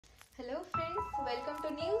Hello friends, welcome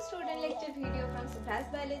to new student lecture video from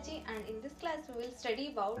Subhas Biology, and in this class we will study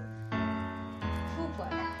about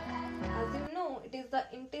hookworm. As you know, it is the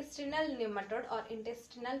intestinal nematode or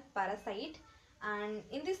intestinal parasite, and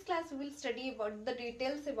in this class we will study about the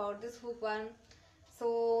details about this hookworm.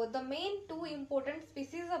 So the main two important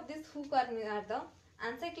species of this hookworm are the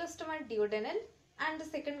Ancyclostoma Duodenale and the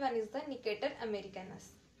second one is the Necator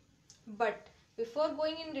americanus. But before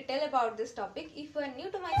going in detail about this topic, if you are new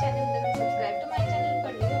to my channel, then subscribe to my channel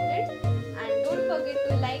for new updates, and don't forget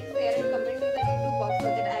to like, share and comment in the YouTube box so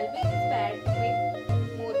that I'll be inspired to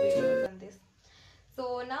make more videos on this.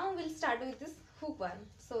 So now we'll start with this hookworm.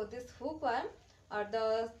 So this hookworm, or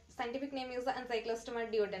the scientific name is the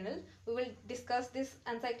Ancyclostoma Duodenale. We will discuss this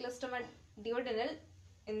Ancyclostoma Duodenale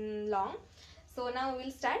in long. So now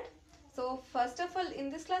we'll start. So first of all, in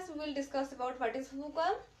this class we will discuss about what is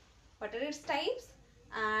hookworm, what are its types,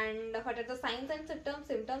 and what are the signs and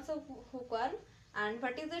symptoms of hookworm, and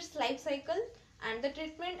what is its life cycle, and the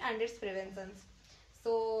treatment and its preventions.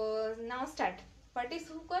 So now start. What is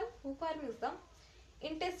hookworm? Hookworm is the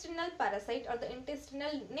intestinal parasite or the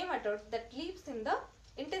intestinal nematode that lives in the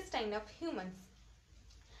intestine of humans,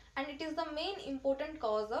 and it is the main important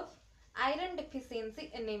cause of iron deficiency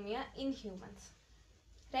anemia in humans,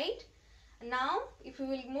 right? Now if we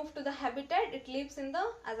will move to the habitat, it lives in the,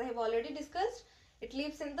 as I have already discussed, it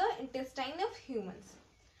lives in the intestine of humans.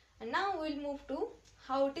 And now we will move to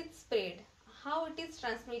how it is spread, how it is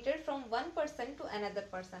transmitted from one person to another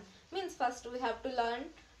person. Means first we have to learn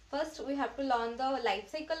the life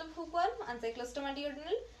cycle of hookworm, Ancyclostoma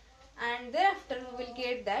Duodenale, and thereafter we will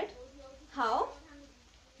get that how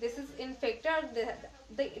this is infected or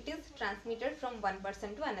it is transmitted from one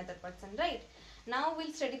person to another person, right? Now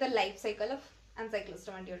we'll study the life cycle of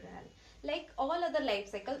Ancyclostoma Duodenale. Like all other life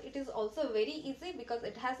cycle, it is also very easy because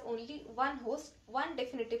it has only one host, one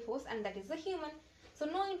definitive host, and that is the human. So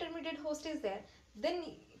no intermediate host is there. Then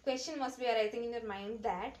question must be arising in your mind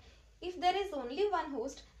that if there is only one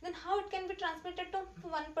host, then how it can be transmitted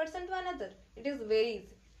from one person to another? It is very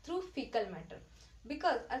easy, through fecal matter.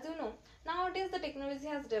 Because as you know, nowadays the technology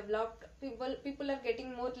has developed, people are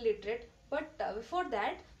getting more literate, but before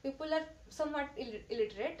that people are somewhat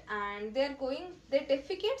illiterate, and their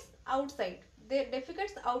defecates outside, their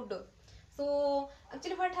defecates outdoor. So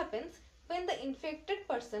actually what happens, when the infected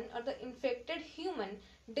person or the infected human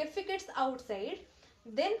defecates outside,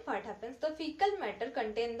 then what happens, the fecal matter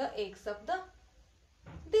contain the eggs of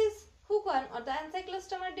this hookworm or the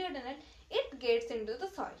Ancyclostoma Duodenale. It gets into the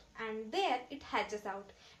soil and there it hatches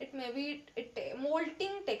out. It may be molting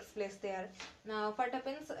takes place there. Now what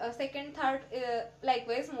happens, second, third,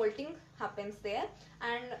 likewise molting happens there,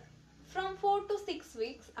 and from 4 to 6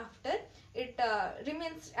 weeks after, it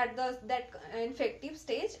remains at that infective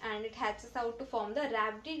stage, and it hatches out to form the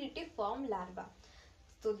rhabditiform larva.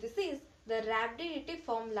 So this is the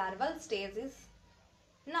rhabditiform larval stage is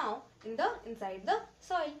now inside the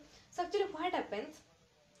soil. So actually what happens,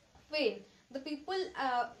 when the people,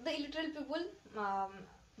 the illiterate people,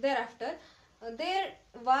 thereafter they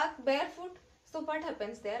walk barefoot. So what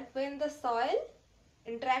happens there, when the soil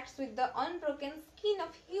interacts with the unbroken skin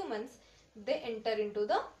of humans, they enter into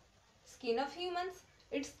the skin of humans.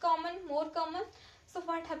 It's more common. So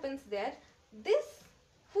what happens there, this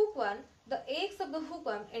hookworm, the eggs of the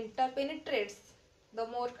hookworm penetrates, the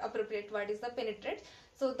more appropriate word is the penetrate.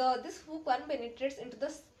 So this hookworm penetrates into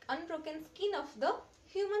the unbroken skin of the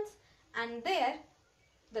humans, and there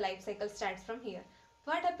the life cycle starts from here.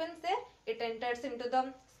 What happens there, it enters into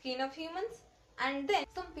the skin of humans, and then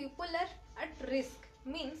some people are at risk.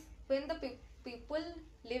 Means when the people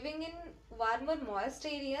living in warmer moist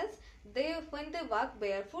areas, when they walk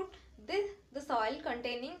barefoot, the soil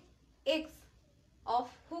containing eggs of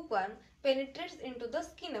hookworm penetrates into the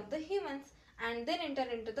skin of the humans, and then enter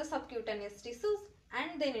into the subcutaneous tissues,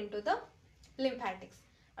 and then into the lymphatics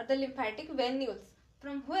or the lymphatic venules,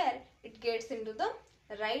 from where it gets into the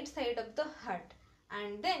right side of the heart,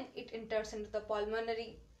 and then it enters into the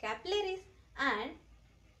pulmonary capillaries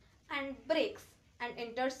and breaks and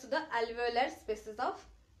enters to the alveolar spaces of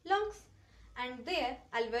lungs, and there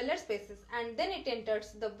alveolar spaces, and then it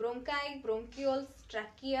enters the bronchi, bronchioles,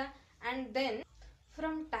 trachea, and then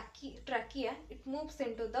from trachea it moves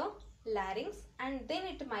into the larynx, and then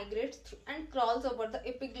it migrates through and crawls over the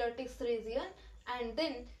epiglottis region, and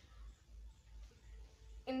then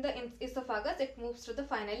in the esophagus it moves to the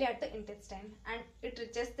finally at the intestine, and it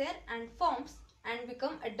reaches there and forms and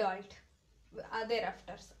become adult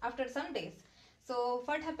thereafter, after some days. So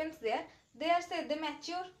what happens there, they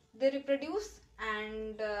mature, they reproduce,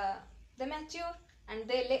 and they mature and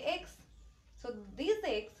they lay eggs. So these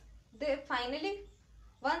eggs, they finally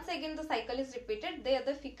Once again the cycle is repeated, there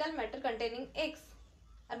the fecal matter containing eggs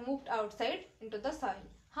are moved outside into the soil.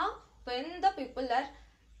 How? When the people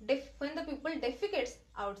defecates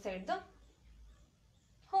outside the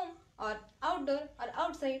home or outdoor or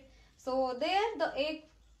outside, so there the egg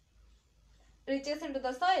reaches into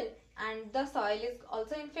the soil and the soil is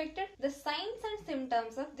also infected. The signs and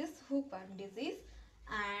symptoms of this hookworm disease,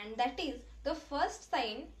 and that is the first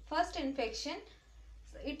sign, first infection,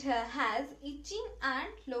 it has itching and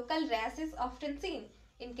local rash is often seen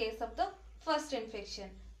in case of the first infection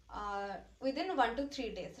within 1 to 3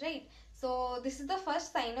 days, right? So this is the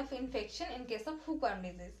first sign of infection in case of hookworm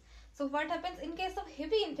disease. So what happens in case of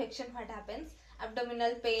heavy infection? What happens?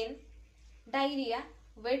 Abdominal pain, diarrhea,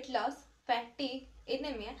 weight loss, fatigue,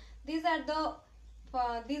 anemia. These are the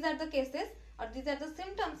cases, or these are the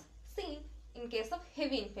symptoms seen in case of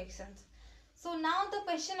heavy infections. So now the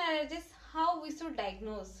question arises, how we should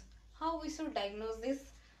diagnose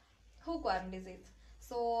this hookworm disease.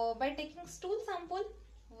 So by taking stool sample,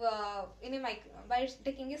 by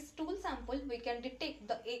taking a stool sample, we can detect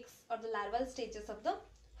the eggs or the larval stages of the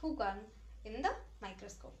hookworm in the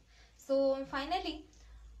microscope. So finally,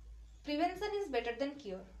 prevention is better than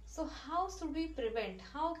cure. So how should we prevent?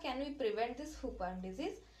 How can we prevent this hookworm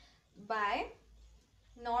disease? By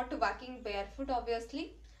not walking barefoot,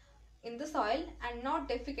 obviously, in the soil, and not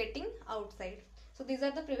defecating outside. So these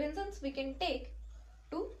are the preventions we can take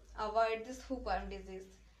to avoid this hookworm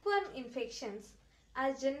disease. Hookworm infections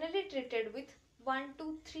are generally treated with 1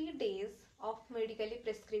 to 3 days of medically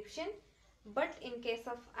prescription, but in case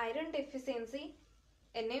of iron deficiency,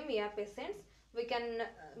 anemia patients, we can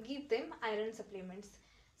give them iron supplements.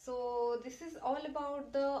 So this is all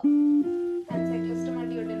about the Ancyclostoma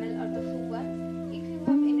duodenale or the hookworm.